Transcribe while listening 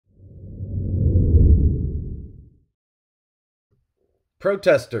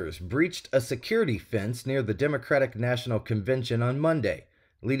Protesters breached a security fence near the Democratic National Convention on Monday,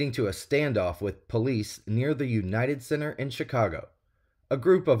 leading to a standoff with police near the United Center in Chicago. A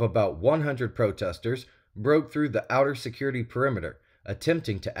group of about 100 protesters broke through the outer security perimeter,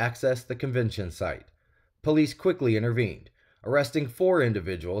 attempting to access the convention site. Police quickly intervened, arresting 4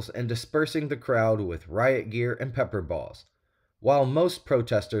 individuals and dispersing the crowd with riot gear and pepper balls. While most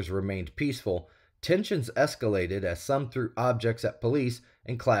protesters remained peaceful, tensions escalated as some threw objects at police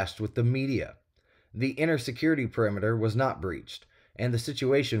and clashed with the media. The inner security perimeter was not breached, and the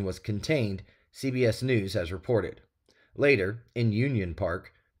situation was contained, CBS News has reported. Later, in Union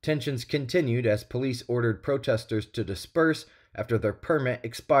Park, tensions continued as police ordered protesters to disperse after their permit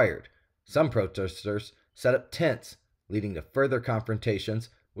expired. Some protesters set up tents, leading to further confrontations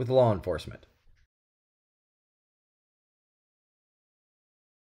with law enforcement.